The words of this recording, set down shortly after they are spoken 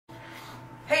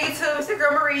Hey YouTube, it's your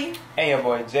girl Marie. And your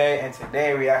boy Jay, and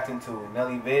today reacting to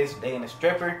NellyVidz, dating a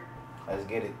stripper. Let's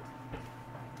get it.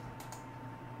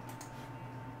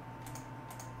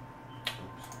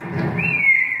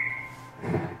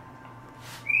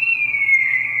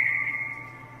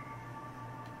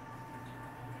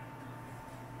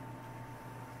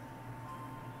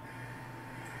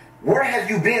 Where have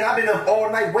you been? I've been up all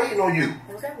night waiting on you.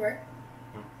 I was at work.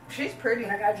 She's pretty.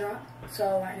 And I got drunk,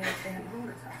 so I ended up staying at my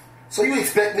homegirl's house. So you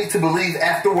expect me to believe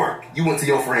after work you went to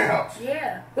your friend's house?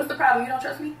 Yeah. What's the problem? You don't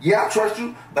trust me? Yeah, I trust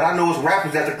you, but I know it's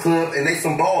rappers at the club and they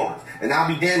some ballers. And I'll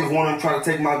be damned if one of them try to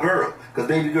take my girl. Because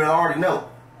baby girl, I already know.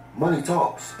 Money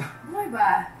talks. Boy,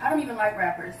 bye. I don't even like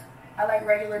rappers. I like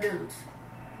regular dudes.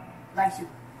 Like you.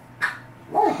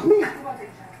 Like me.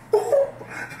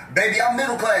 Baby, I'm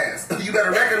middle class. You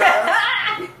better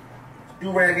recognize.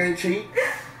 You rag ain't cheap.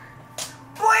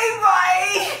 Boy.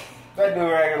 That dude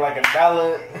rag like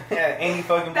 $1 at any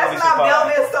fucking That's place. not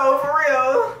velvet stole for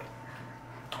real.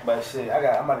 But shit,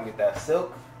 I'm about to get that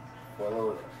silk for a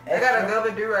little I extra. got a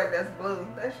velvet do-rag that's blue.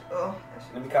 That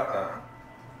shit, Let me cop that.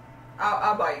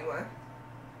 I'll buy you one.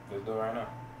 Let's do it right now.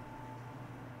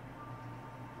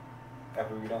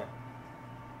 After we're done.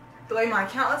 The way my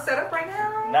account is set up right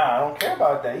now. Nah, I don't care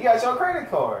about that. You got your credit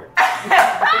card.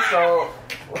 So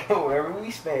wherever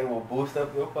we spend will boost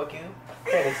up your fucking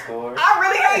credit score. I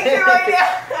really hate you right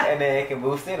now. And then it can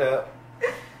boost it up.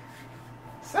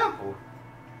 Simple.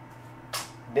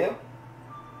 Deal?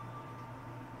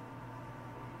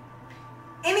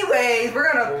 Anyways,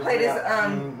 we're gonna play this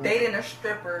dating a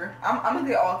stripper. I'm gonna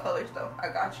get all colors though. I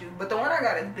got you. But the one I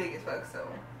got is big as fuck, so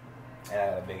And I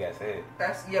got a big ass head.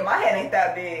 yeah, my head ain't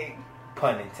that big.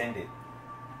 Pun intended.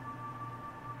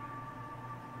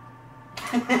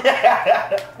 Play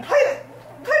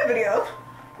the video.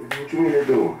 What you in there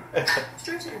doing?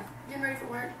 Stretching. Getting ready for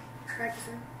work.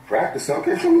 Practicing. Practice.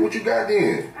 Okay, show me what you got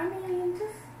then. I mean,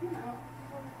 just, you know.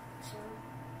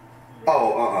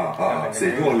 Oh, See,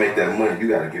 if you want to make that money, you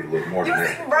got to give a little more than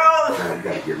that. Bro. You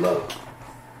got to get low.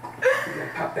 You got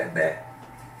to pop that back.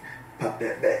 Pop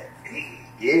that back.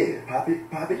 Yeah, pop it,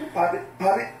 pop it, pop it,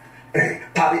 pop it. Hey,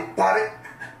 pop it, pop it.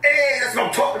 Hey, that's what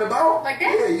I'm talking about. Like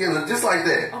that? Yeah, just like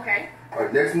that. Okay. All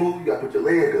right, next move, you got to put your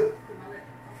leg up.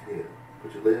 Yeah,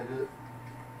 put your leg up.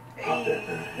 Pop that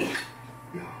thing.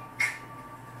 Yeah.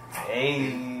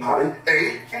 Hey. Pop it.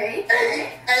 Hey. Hey.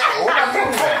 Hey. Oh, that's what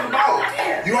I'm talking about.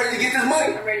 Yeah. You ready to get this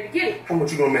money? I'm ready to get it. How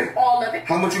much you gonna make? All of it.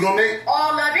 How much you gonna make?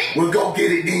 All of it. Well, go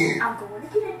get it then. I'm going to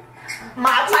get it.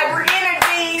 My type of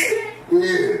energy.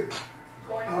 Yeah.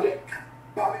 Going to get it.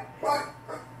 Pop it, pop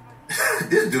it.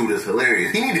 This dude is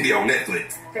hilarious. He need to be on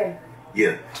Netflix. Hey.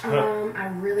 Yeah. I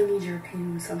really need your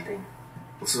opinion on something.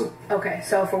 What's up? Okay,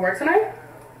 so for work tonight,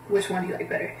 which one do you like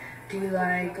better? Do you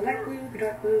like light blue,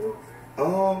 dark blue?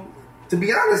 To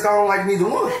be honest, I don't like neither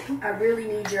one. I really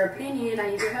need your opinion. I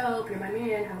need your help. You're my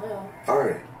man. Hello.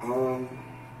 Alright,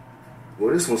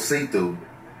 well, this one's see-through.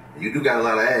 You do got a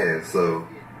lot of ass, so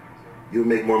you'll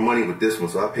make more money with this one,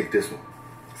 so I picked this one.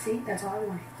 See, that's all I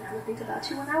want. I'm gonna think about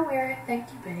you when I wear it. Thank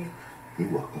you, babe. You're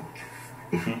welcome.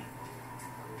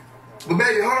 But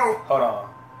baby, hold on. Hold on.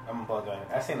 I'm apologizing.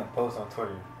 I seen a post on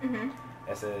Twitter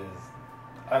that says,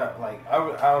 I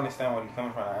understand where he's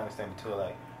coming from. I understand it too.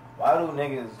 Like, why do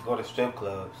niggas go to strip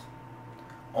clubs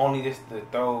only just to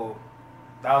throw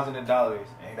thousands of dollars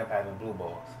and end up having blue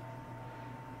balls?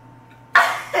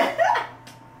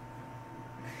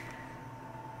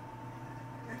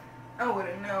 I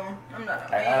wouldn't know. I'm not a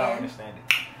Like, man. I don't understand it.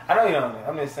 I know you don't.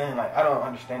 I'm just saying, like, I don't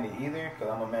understand it either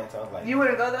because I'm a man. So I was like, You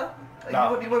wouldn't go though? Like,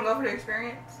 No. you wouldn't go for the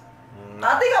experience? no.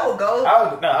 I think I would go. I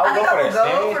would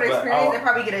go for the experience but and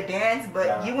probably get a dance, but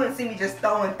Nah. you wouldn't see me just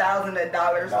throwing thousands of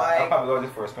dollars I'll like. probably go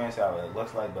just for experience how it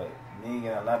looks like, but me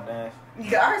getting a lap dance.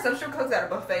 Yeah, I heard some strip clubs at a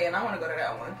buffet, and I want to go to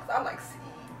that one because I like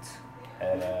seeds.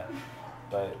 And,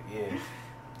 but yeah,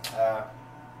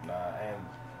 nah, and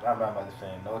I'm not about to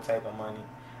spend no type of money.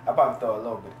 I probably throw a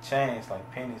little bit of change, like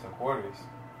pennies or quarters.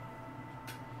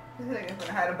 This nigga's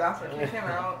gonna hide a bouncer and kick him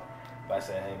out. But I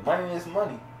said, hey, money is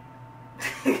money.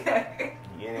 You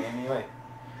get it anyway.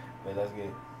 But let's get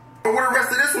it. Where the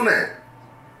rest of this one at?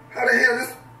 How the hell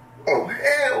this? Oh,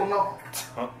 hell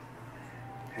no.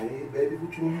 Hey, baby,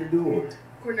 what you in here doing?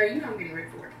 Courtney, you know I'm getting ready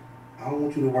for work. I don't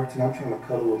want you to work tonight. I'm trying to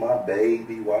cuddle with my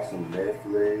baby, watch some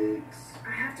Netflix.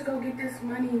 I have to go get this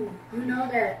money. You know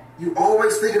that. You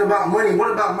always thinking about money.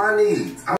 What about my needs?